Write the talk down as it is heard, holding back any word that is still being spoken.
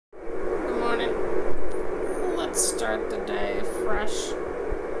start the day fresh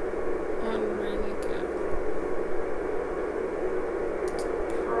and really good. It's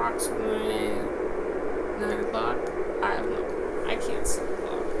approximately 9 o'clock. I have no clue. I can't see the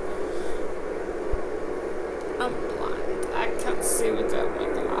clock. I'm blind. I can't see without my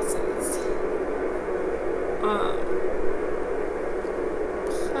glasses.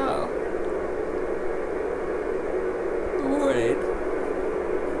 Wait.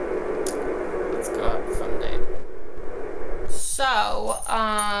 Let's go have a fun day. So,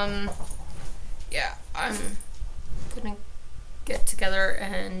 yeah, I'm gonna get together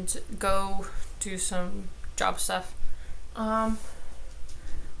and go do some job stuff. So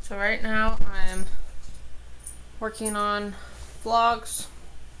right now I'm working on vlogs.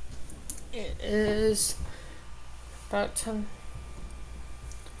 It is about 10,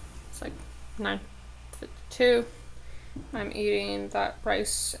 it's like 9:52. I'm eating that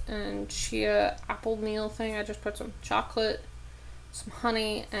rice and chia apple meal thing. I just put some chocolate, some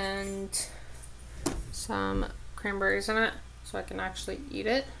honey, and some cranberries in it so I can actually eat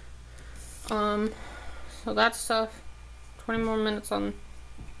it. So that stuff, 20 more minutes on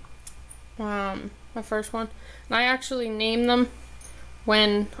my first one. And I actually name them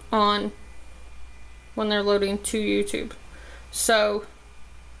when they're loading to YouTube. So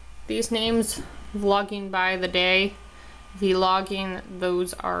these names, vlogging by the day, vlogging,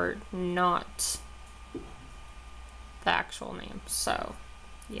 those are not the actual names. So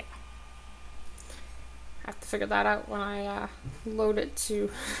yeah, I have to figure that out when I load it to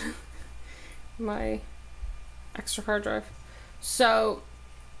my extra hard drive. So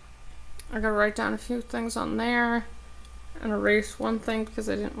I gotta write down a few things on there and erase one thing because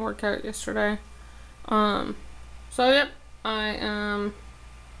I didn't work out yesterday. So yep, I am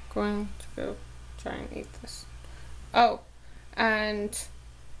going to go try and eat this. Oh, and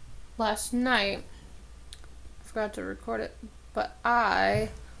last night I forgot to record it, but I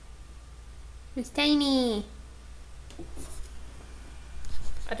was tiny.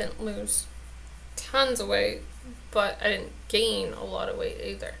 I didn't lose tons of weight, but I didn't gain a lot of weight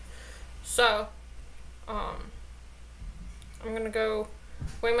either. So I'm gonna go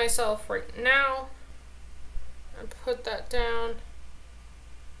weigh myself right now and put that down.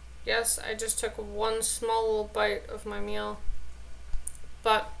 Yes, I just took one small little bite of my meal,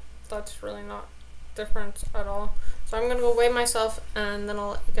 but that's really not different at all. So I'm gonna go weigh myself and then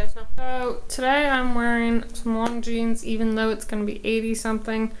I'll let you guys know. So today I'm wearing some long jeans, even though it's gonna be 80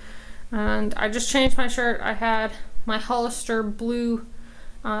 something. And I just changed my shirt. I had my Hollister blue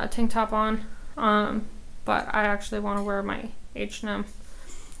tank top on, but I actually want to wear my H&M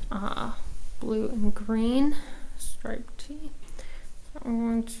blue and green striped tee. So I'm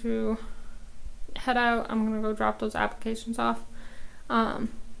going to head out. I'm going to go drop those applications off. And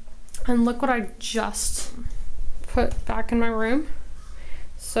look what I just put back in my room.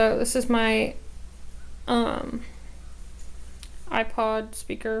 So this is my iPod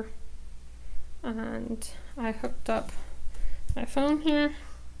speaker, and I hooked up my phone here,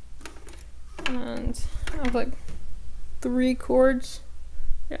 and I have like 3 cords.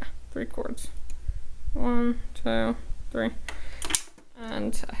 Yeah, 3 cords. 1, 2, 3.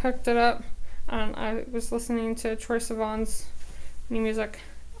 And I hooked it up, and I was listening to Troye Sivan's new music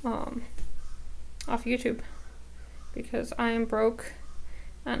off YouTube because I am broke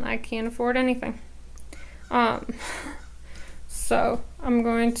and I can't afford anything. So I'm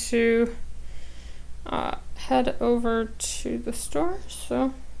going to head over to the store.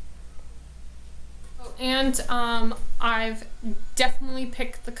 So, and I've definitely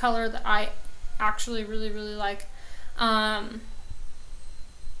picked the color that I actually really like.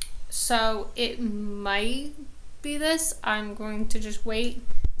 So it might be this. I'm going to just wait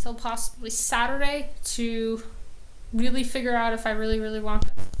till possibly Saturday to really figure out if I really want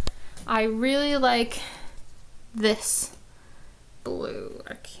this. I really like this blue.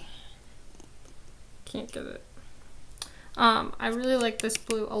 I can't get it. I really like this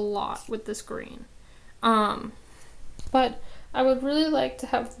blue a lot with this green. But I would really like to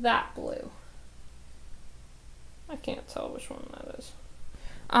have that blue. I can't tell which one that is.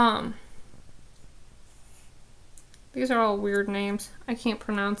 These are all weird names. I can't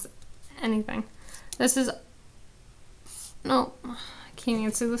pronounce anything. This is, no, I can't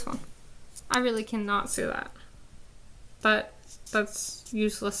even see this one. I really cannot see that. But that's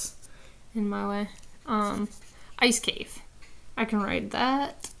useless in my way. Ice Cave. I can write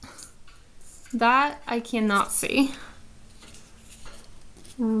that. That I cannot see.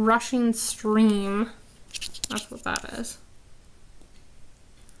 Rushing Stream. That's what that is.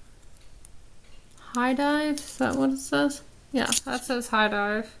 High Dive? Is that what it says? Yeah, that says High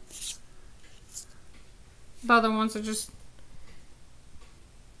Dive. The other ones are just...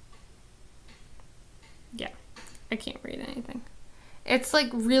 Yeah, I can't read anything. It's like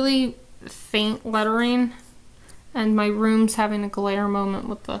really faint lettering, and my room's having a glare moment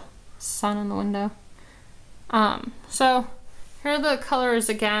with the sun in the window. So here are the colors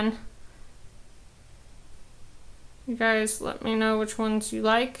again. You guys let me know which ones you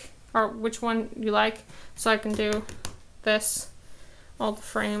like, or which one you like, so I can do this, all the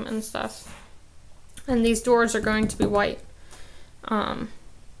frame and stuff. And these doors are going to be white. And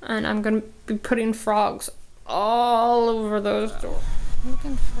I'm going to be putting frogs all over those doors. I'm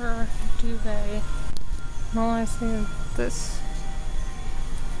looking for a duvet. And all I see is this.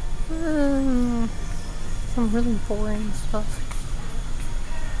 Some really boring stuff.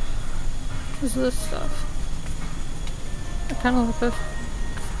 What's this stuff? I kind of like this.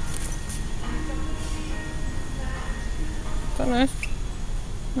 Is that nice?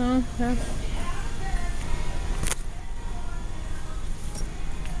 No? Yeah.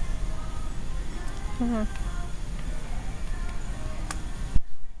 I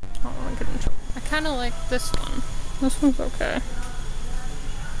don't want to get in trouble. I kind of like this one. This one's okay.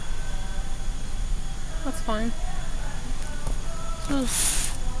 That's fine. This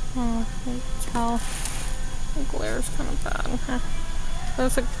is, oh, I can tell the glare's kind of bad.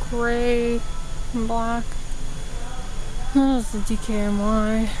 That's a gray and black. That's the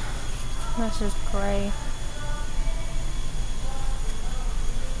DKNY. That's just gray.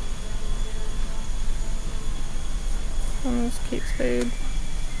 And this Kate Spade.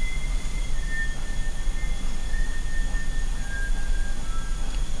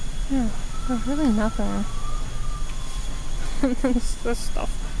 Yeah, there's really nothing. And then this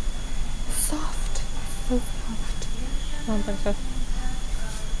stuff. Soft. So soft. I don't think so.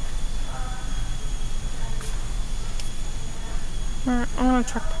 Alright, I'm gonna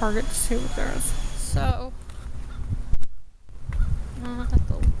check Target to see what there is. So, I got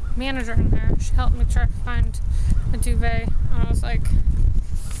the manager in there. She helped me try to find a duvet. And I was like,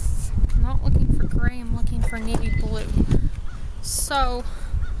 I'm not looking for gray, I'm looking for navy blue. So,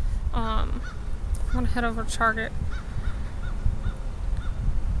 I'm gonna head over to Target,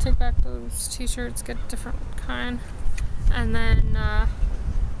 take back those t-shirts, get a different kind, and then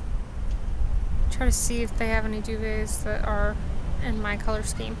try to see if they have any duvets that are in my color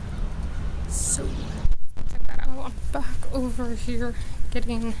scheme. So, check that out. I'm back over here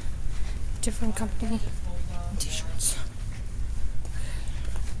getting different company t-shirts.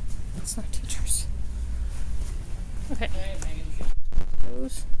 It's not teachers. Okay.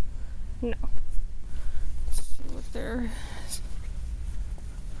 Those. No. Let's see what there is.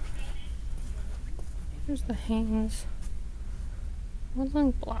 Here's the Hanes.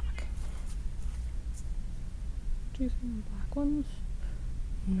 Woodland black. Do you see the black ones?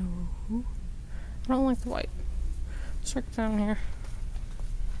 No. I don't like the white. Let's check down here.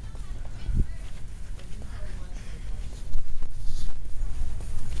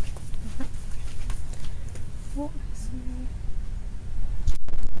 Oh, I see.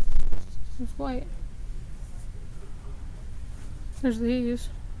 There's white. There's these.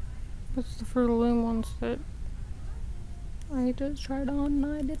 That's the Fruit of the Loom ones that I just tried on and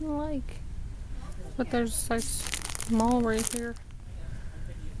I didn't like. But there's a size small right here.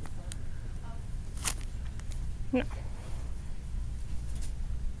 No.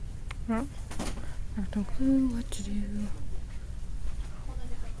 No. I have no clue what to do.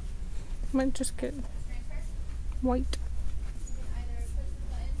 Might just get white.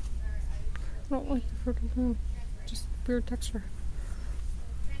 I don't like the Fruit of the Loom. Just weird texture.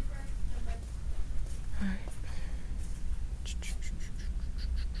 Alright.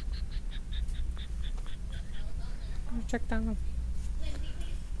 I'll check down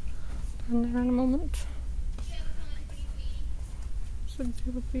there in a moment. So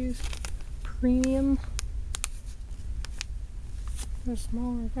do with these premium. They're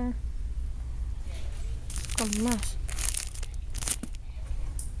small right there. It's a mess.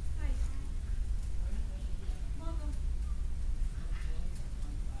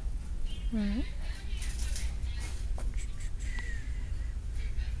 Alright.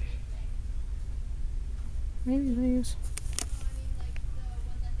 Maybe these.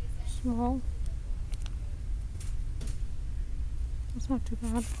 Small. That's not too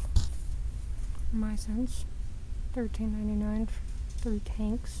bad. In my sense. $13.99 for 3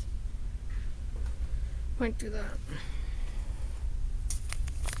 tanks. Might do that.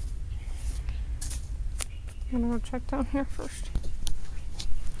 I'm gonna go check down here first.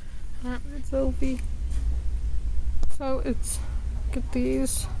 Alright, it's LV. So it's get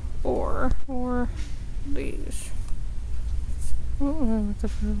these or these. Oh,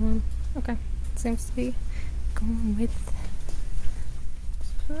 that's a good one. Okay. seems to be going with.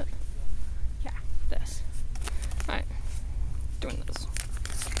 Yeah, this. Alright, doing this.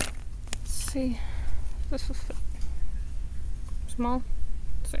 Let's see. This will fit. Small.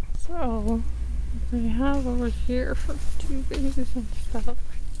 Let's see. So, they have over here for 2 bases and stuff.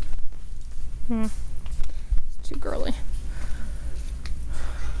 It's too girly.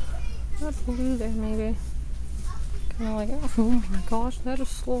 That blue there, maybe. Kind of like, oh my gosh, that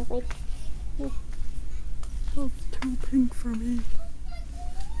is floral. Oh, that's too pink for me.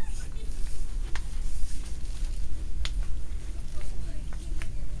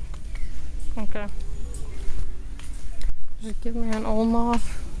 Okay. Just give me an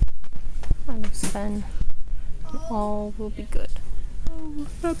Olaf and a Sven, and all will be good. Oh,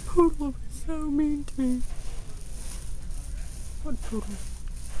 that poodle is so mean to me. What poodle?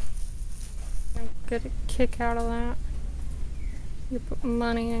 I get a kick out of that. You put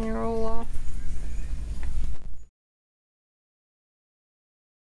money in your Olaf.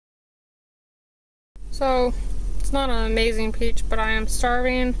 So, it's not an amazing peach, but I am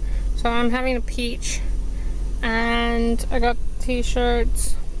starving. So I'm having a peach. And I got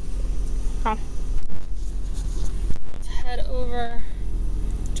t-shirts. Oh. Let's head over,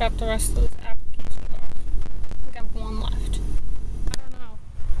 drop the rest of those applications off. I think I have one left. I don't know.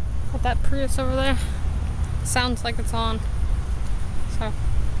 But that Prius over there sounds like it's on. So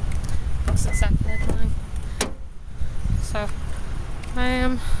that's exactly the time. So I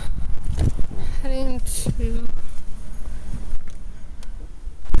am heading to,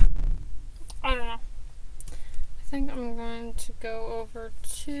 I don't know. I think I'm going to go over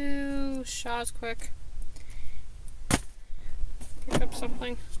to Shaw's quick. Pick up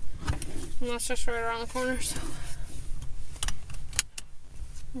something. And that's just right around the corner, so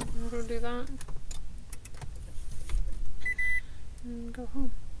I'm gonna go do that. And go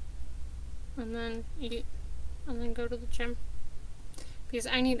home. And then eat. And then go to the gym. Because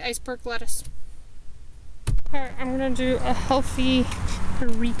I need iceberg lettuce. Alright, I'm gonna do a healthy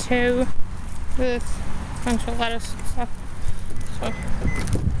burrito with a bunch of lettuce and stuff. So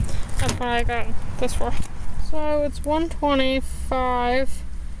that's what I got this for. So it's 1:25.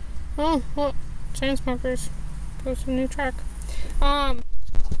 Oh, look, Chainsmokers posted a new track. Sorry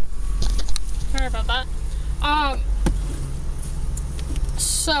about that.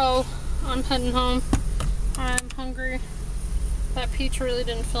 So I'm heading home. I'm hungry. That peach really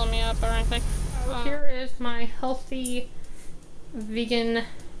didn't fill me up or anything. Here is my healthy vegan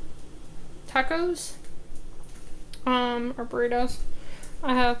tacos, or burritos.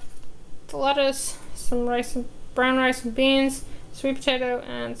 I have the lettuce, some rice, and brown rice and beans, sweet potato,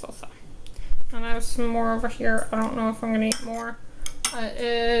 and salsa. And I have some more over here. I don't know if I'm gonna eat more. It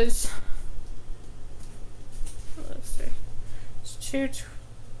is, let's see, it's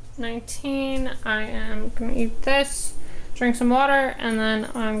 2:19. I am gonna eat this, drink some water, and then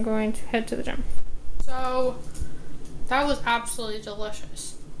I'm going to head to the gym. So that was absolutely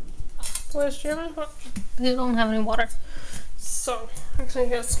delicious. Where's Jim? They don't have any water. So I'm gonna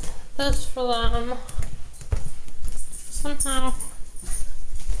get this for them. Somehow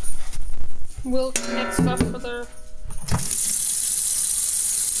we'll get stuff for their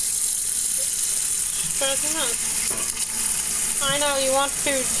stretching nuts. I know you want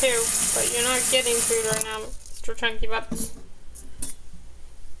food too, but you're not getting food right now, Mr. Chunky Butts.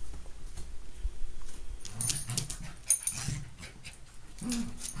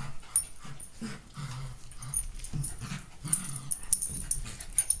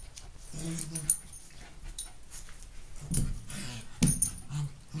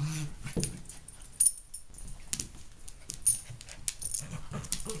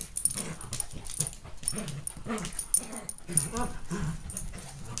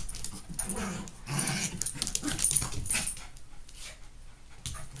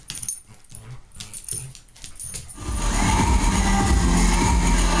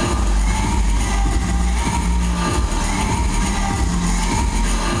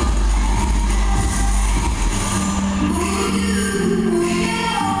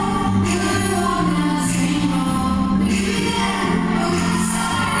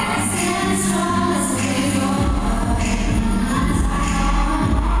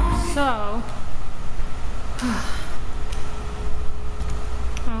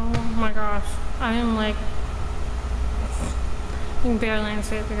 I am like, you can barely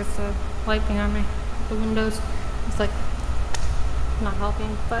see it because the light behind me, the windows, is like not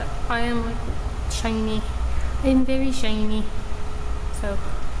helping, but I am like shiny. I am very shiny. So,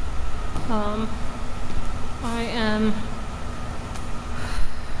 I'm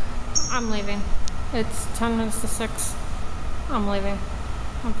leaving. It's 10 minutes to 6. I'm leaving.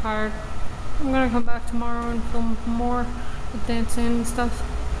 I'm tired. I'm gonna come back tomorrow and film more with dancing and stuff.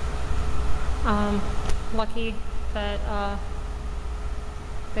 Lucky that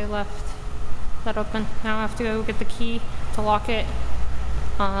they left that open. Now I have to go get the key to lock it.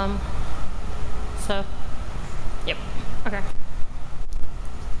 So, yep. Okay.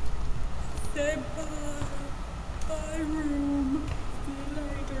 Say bye. Bye, room. See you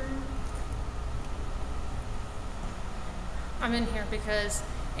later. I'm in here because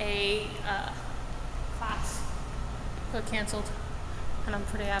a class got canceled, and I'm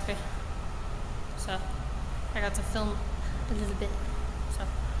pretty happy. So, I got to film a little bit. So,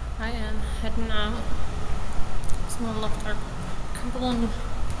 I am heading out. Someone left our Cumberland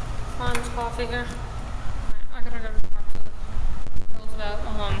Farms coffee here. I gotta go talk to the girls about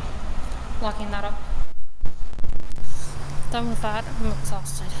locking that up. Done with that. I'm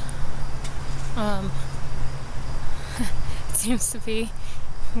exhausted. It seems to be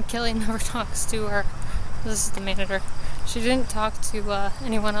Kelly never talks to her. This is the manager. She didn't talk to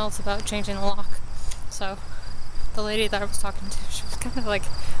anyone else about changing the lock. So the lady that I was talking to, she was kind of like,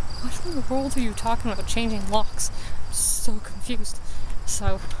 "What in the world are you talking about changing locks?" I'm so confused.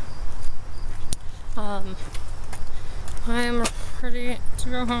 So I am ready to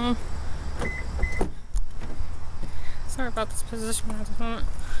go home. Sorry about this position at the moment.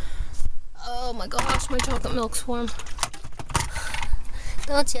 Oh my gosh, my chocolate milk's warm.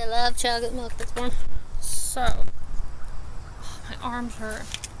 Don't you love chocolate milk that's warm? So, my arms hurt.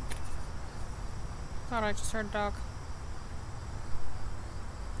 Thought I just heard a dog.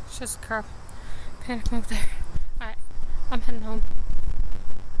 It's just a crow. Panic move there. Alright, I'm heading home.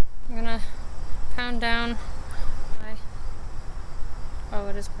 I'm gonna pound down my... Oh,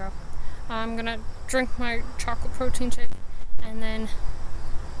 it is a crow. I'm gonna drink my chocolate protein shake, and then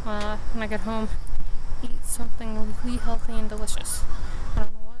when I get home, eat something really healthy and delicious. I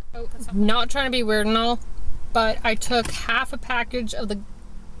don't know what. Oh, that's not trying to be weird and all, but I took half a package of the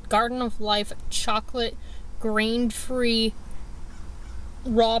Garden of Life chocolate grain-free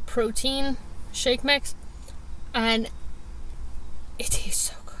raw protein shake mix, and it tastes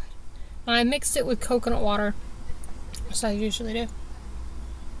so good. And I mixed it with coconut water, as I usually do.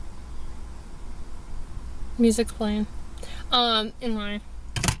 Music's playing. In line.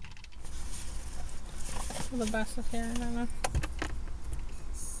 The best of here, I don't know.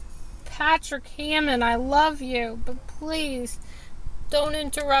 Patrick Hammond, I love you, but please don't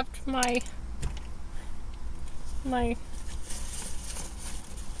interrupt my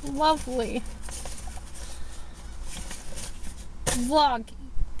lovely vlog.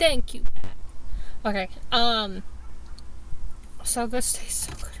 Thank you, Pat. Okay, so this tastes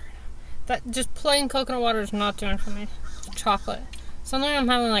so good right now. That just plain coconut water is not doing for me. Chocolate. Suddenly I'm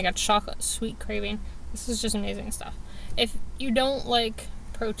having like a chocolate sweet craving. This is just amazing stuff. If you don't like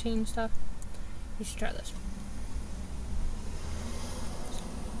protein stuff, you should try this.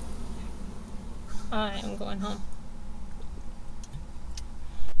 I am going home.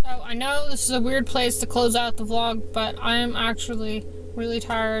 So I know this is a weird place to close out the vlog, but I am actually really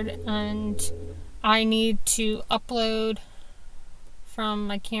tired and I need to upload from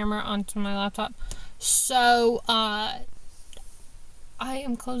my camera onto my laptop. So I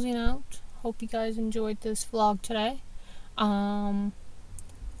am closing out. Hope you guys enjoyed this vlog today.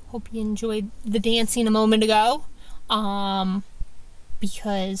 Hope you enjoyed the dancing a moment ago.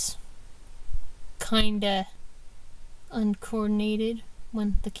 Because kinda uncoordinated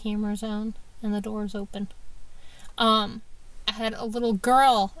when the camera's on and the door's open. I had a little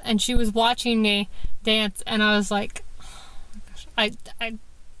girl and she was watching me dance and I was like, oh my gosh, I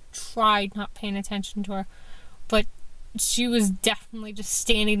tried not paying attention to her, but she was definitely just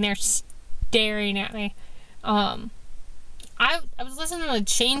standing there staring at me. I was listening to the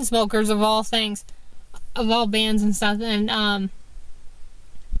Chainsmokers of all things, of all bands and stuff, and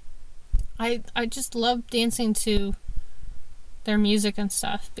I just love dancing to their music and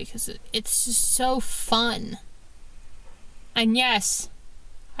stuff because it's just so fun. And yes,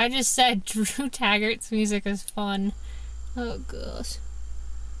 I just said Drew Taggart's music is fun. Oh gosh.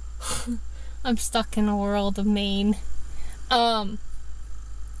 I'm stuck in a world of Maine.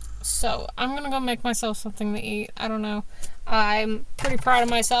 So I'm gonna go make myself something to eat. I don't know. I'm pretty proud of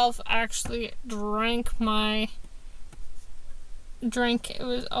myself. I actually drank my drink. It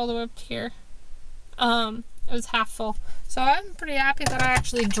was all the way up to here. It was half full. So I'm pretty happy that I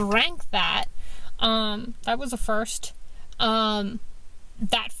actually drank that. That was a first.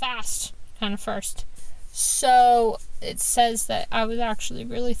 That fast kind of first. So it says that I was actually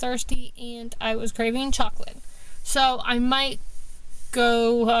really thirsty and I was craving chocolate. So I might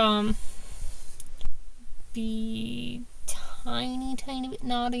go be tiny bit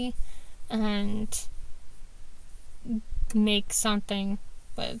naughty and make something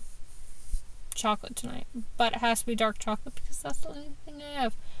with chocolate tonight. But it has to be dark chocolate because that's the only thing I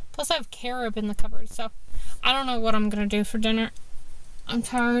have. Plus I have carob in the cupboard, so I don't know what I'm gonna do for dinner. I'm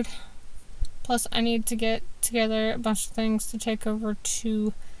tired. Plus I need to get together a bunch of things to take over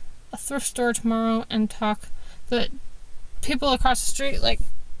to a thrift store tomorrow and talk the people across the street, like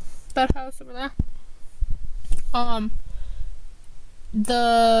that house over there.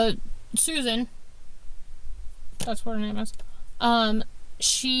 The Susan, that's what her name is.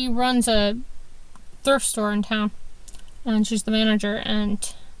 She runs a thrift store in town, and she's the manager,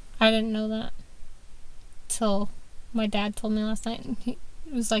 and I didn't know that till my dad told me last night, and he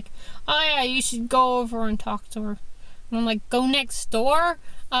was like, oh yeah, you should go over and talk to her. And I'm like, go next door?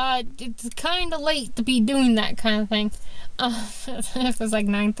 It's kind of late to be doing that kind of thing. It was like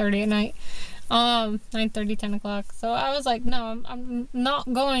 9:30 at night. 9:30, 10 o'clock. So I was like, no, I'm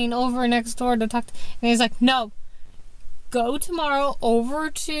not going over next door to talk to... And he's like, no, go tomorrow over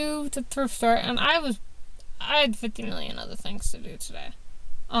to the thrift store. And I had 50 million other things to do today.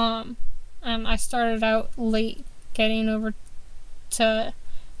 And I started out late getting over to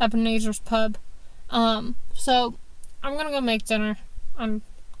Ebenezer's Pub. So I'm gonna go make dinner. I'm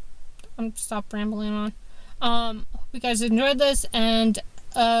stop rambling on. Hope you guys enjoyed this, and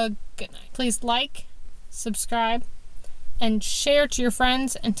good night. Please like, subscribe, and share to your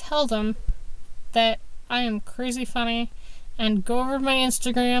friends, and tell them that I am crazy funny. And go over to my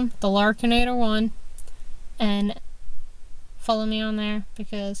Instagram, the Larkinator1, and follow me on there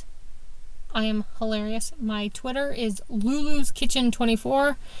because I am hilarious. My Twitter is Lulu's Kitchen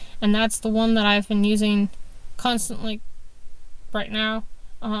 24, and that's the one that I've been using constantly right now.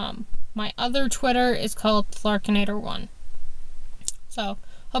 My other Twitter is called Larkinator1. So,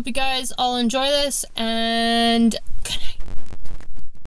 hope you guys all enjoy this, and good night.